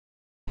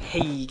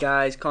Hey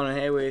guys, Connor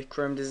here with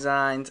Chrome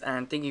Designs,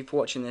 and thank you for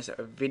watching this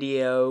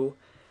video.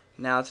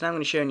 Now today I'm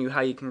going to show you how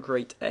you can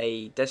create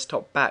a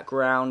desktop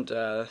background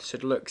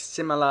should look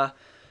similar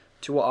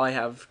to what I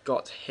have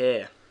got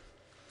here.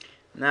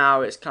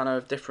 Now it's kind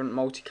of different,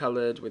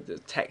 multicolored with the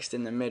text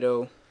in the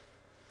middle.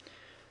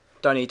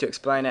 Don't need to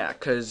explain it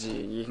because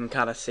you can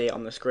kind of see it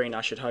on the screen,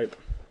 I should hope.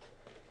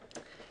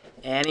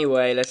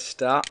 Anyway, let's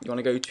start. You want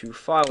to go to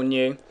File,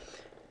 New.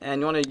 And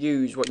you want to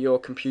use what your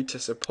computer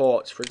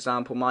supports. For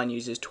example, mine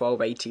uses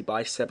 1280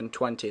 by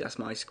 720. That's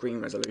my screen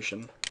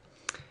resolution.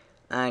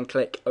 And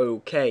click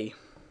OK.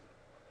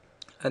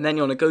 And then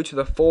you want to go to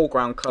the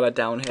foreground color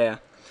down here.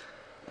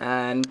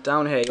 And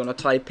down here you want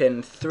to type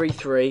in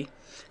 33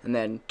 and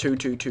then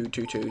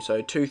 22222.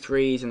 So 2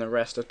 3s and the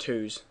rest are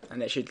 2s.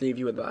 And it should leave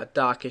you with a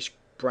darkish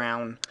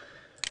brown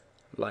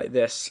like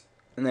this.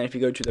 And then if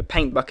you go to the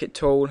paint bucket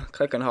tool,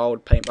 click and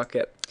hold paint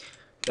bucket,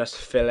 just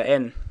fill it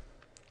in.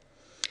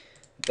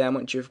 Then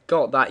once you've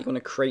got that, you want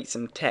to create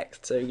some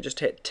text. So you just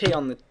hit T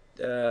on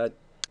the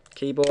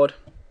keyboard,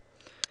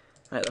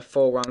 make the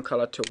foreground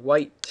color to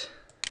white,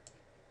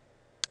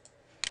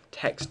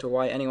 text to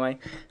white anyway,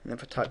 and then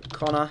for type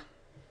Connor,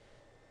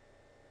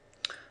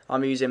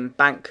 I'm using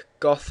Bank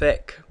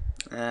Gothic,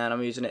 and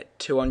I'm using it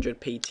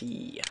 200 PT.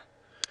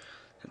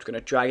 I'm just going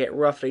to drag it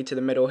roughly to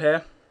the middle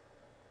here.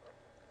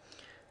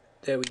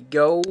 There we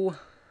go.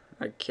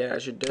 Okay, I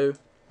should do.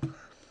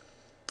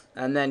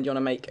 And then you want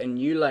to make a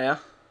new layer.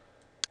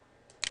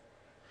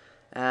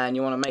 And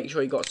you want to make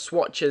sure you've got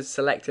swatches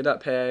selected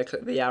up here.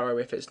 Click the arrow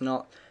if it's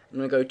not. I'm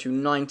going to go to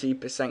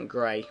 90%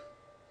 grey.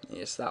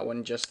 Yes, that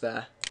one just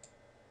there.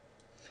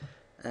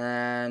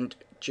 And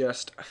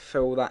just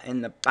fill that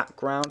in the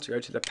background. So go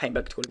to the paint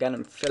bucket tool again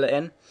and fill it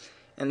in.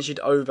 And it should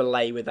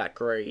overlay with that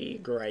grey.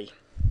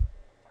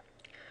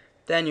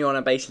 Then you want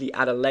to basically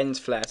add a lens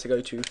flare. So go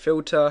to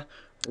Filter,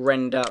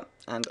 Render,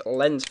 and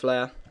Lens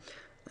Flare.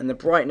 And the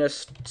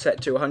brightness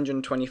set to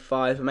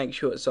 125. And make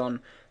sure it's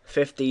on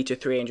 50 to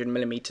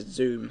 300mm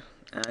zoom,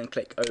 and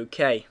click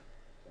OK.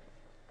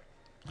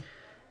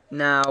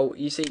 Now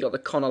you see you got the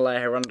Connor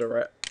layer under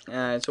it,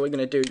 and so what you're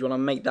going to do is you want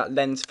to make that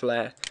lens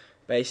flare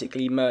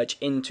basically merge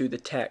into the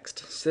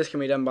text. So this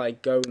can be done by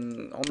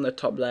going on the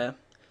top layer,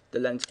 the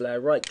lens flare,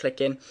 right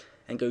clicking,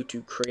 and go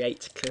to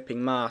create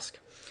clipping mask.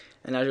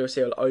 And as you'll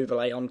see, it'll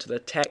overlay onto the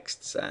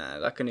text.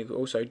 I can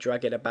also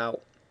drag it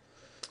about,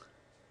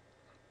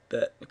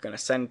 but I'm going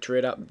to center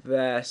it up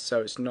there so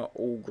it's not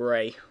all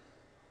grey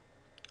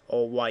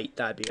or white.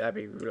 That'd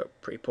be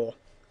look pretty poor.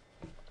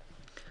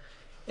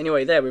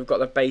 Anyway, there we've got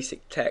the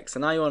basic text,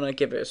 and now you want to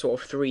give it a sort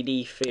of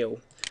 3D feel.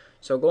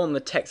 So go on the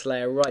text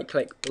layer, right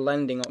click,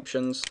 blending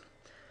options,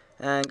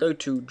 and go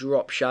to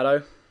drop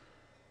shadow.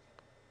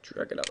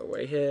 Drag it out of the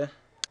way here.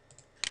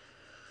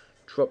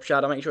 Drop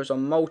shadow, make sure it's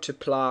on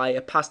multiply,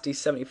 opacity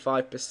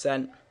 75%.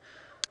 I'm going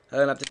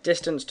to have the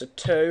distance to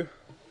 2. I'm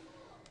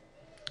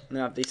going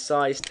to have the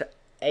size to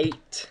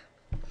 8.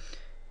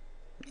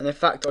 And in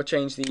fact, I'll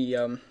change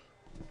the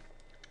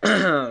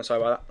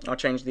sorry about that. I'll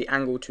change the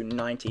angle to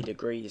 90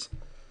 degrees.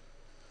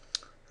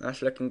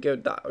 That's looking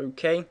good. That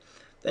okay.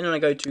 Then I'm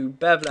going to go to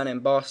bevel and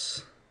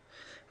emboss.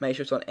 Make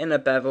sure it's on inner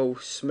bevel,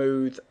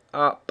 smooth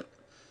up,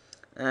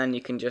 and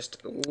you can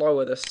just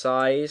lower the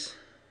size.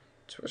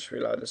 Just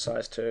reload the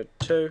size to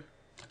 2.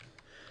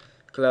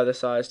 Lower the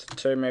size to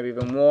 2, maybe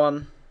even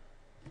 1.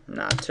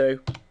 Nah, 2.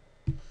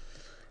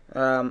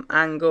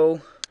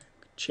 Angle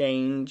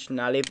change.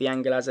 Now leave the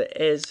angle as it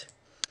is.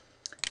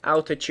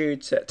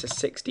 Altitude set to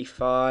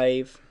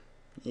 65.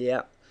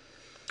 Yeah,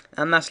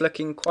 and that's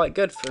looking quite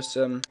good for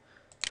some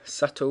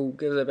subtle,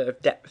 gives a bit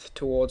of depth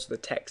towards the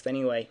text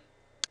anyway.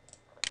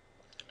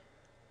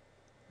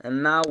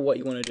 And now what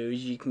you want to do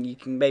is you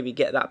can maybe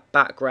get that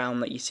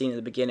background that you've seen at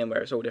the beginning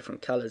where it's all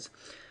different colours.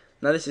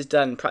 Now this is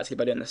done practically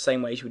by doing the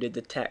same way as we did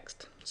the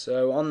text.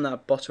 So on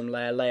that bottom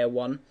layer, layer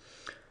 1,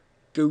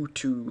 go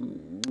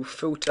to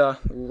Filter,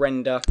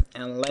 Render,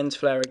 and Lens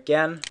Flare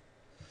again.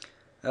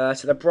 So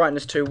the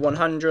brightness to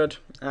 100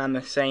 and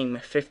the same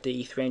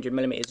 50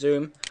 300mm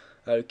zoom.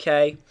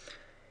 Okay,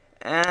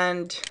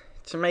 and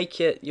to make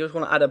it, you just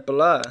want to add a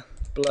blur,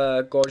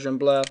 Gaussian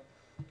blur,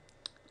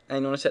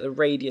 and you want to set the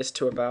radius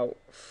to about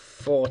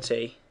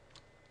 40,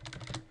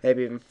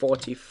 maybe even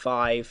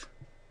 45.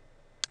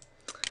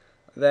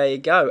 There you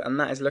go, and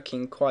that is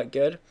looking quite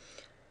good.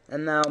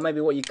 And now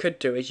maybe what you could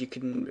do is you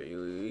can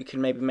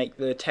maybe make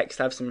the text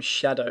have some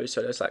shadows,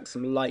 so there's like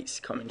some lights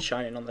coming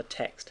shining on the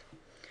text.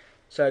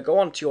 So go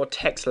onto your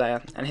text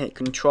layer and hit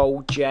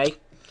Control J,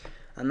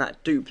 and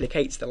that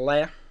duplicates the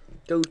layer.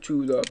 Go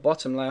to the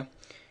bottom layer,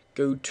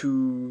 go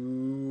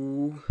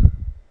to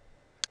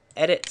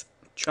Edit,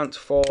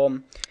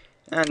 Transform,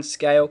 and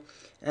Scale.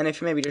 And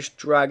if you maybe just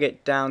drag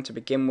it down to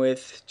begin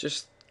with,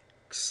 just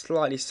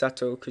slightly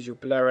subtle because you'll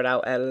blur it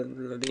out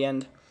at the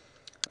end.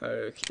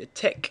 Okay,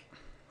 tick.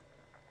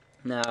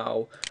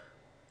 Now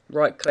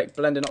right click,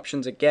 blending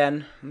options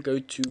again, and go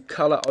to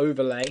Color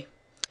Overlay.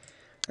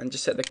 And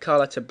just set the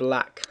color to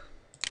black.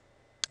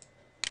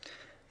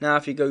 Now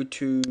if you go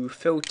to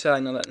filter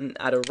and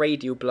add a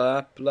radial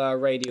blur,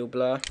 radial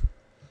blur,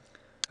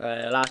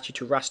 It'll ask you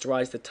to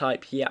rasterize the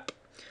type. Yep.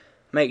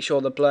 Make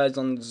sure the blur's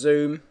on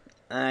zoom,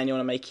 and you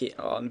want to make it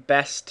on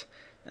best,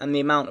 and the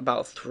amount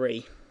about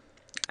 3,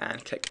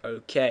 and click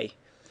OK.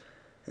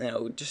 And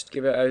it'll just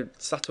give it a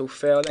subtle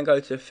fill. Then go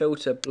to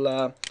filter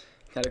blur,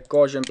 kind of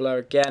Gaussian blur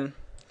again,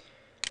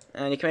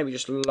 and you can maybe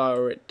just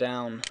lower it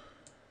down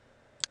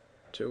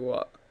to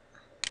what?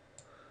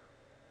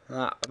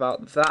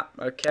 About that.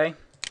 Okay.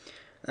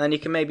 And you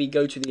can maybe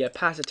go to the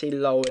opacity,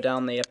 lower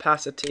down the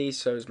opacity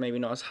so it's maybe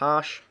not as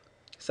harsh.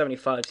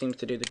 75 seems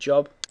to do the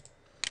job.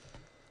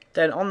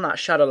 Then on that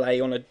shadow layer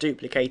you want to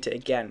duplicate it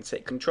again. So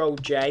hit Control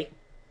J,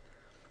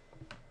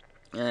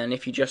 and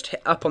if you just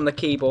hit up on the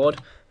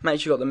keyboard, make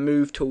sure you've got the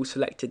move tool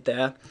selected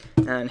there,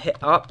 and hit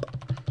up,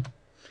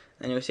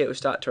 and you'll see it will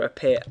start to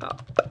appear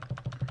up.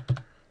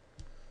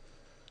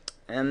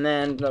 And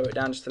then lower it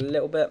down just a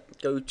little bit,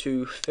 go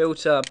to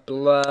filter,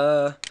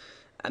 blur,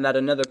 and add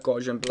another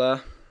Gaussian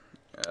blur.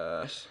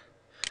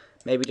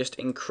 Maybe just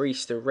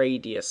increase the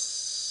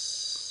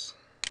radius,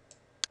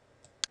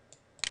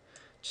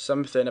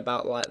 something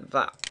about like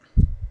that.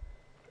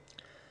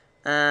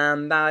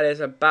 And that is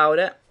about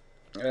it.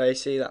 You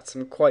see that's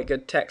some quite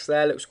good text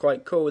there, looks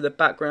quite cool with the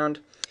background.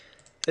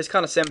 It's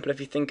kind of simple if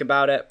you think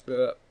about it,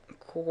 but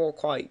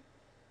quite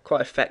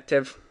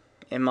effective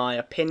in my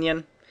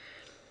opinion.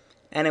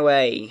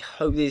 Anyway,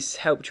 hope this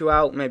helped you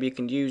out. Maybe you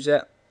can use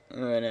it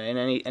in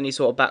any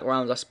sort of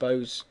backgrounds, I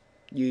suppose.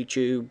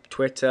 YouTube,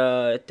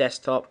 Twitter,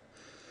 desktop,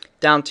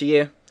 down to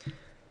you.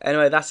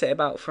 Anyway, that's it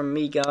about from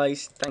me,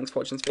 guys. Thanks for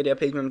watching this video.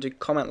 Please remember to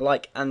comment,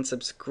 like, and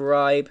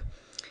subscribe.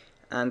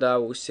 And I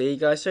will see you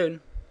guys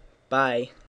soon. Bye.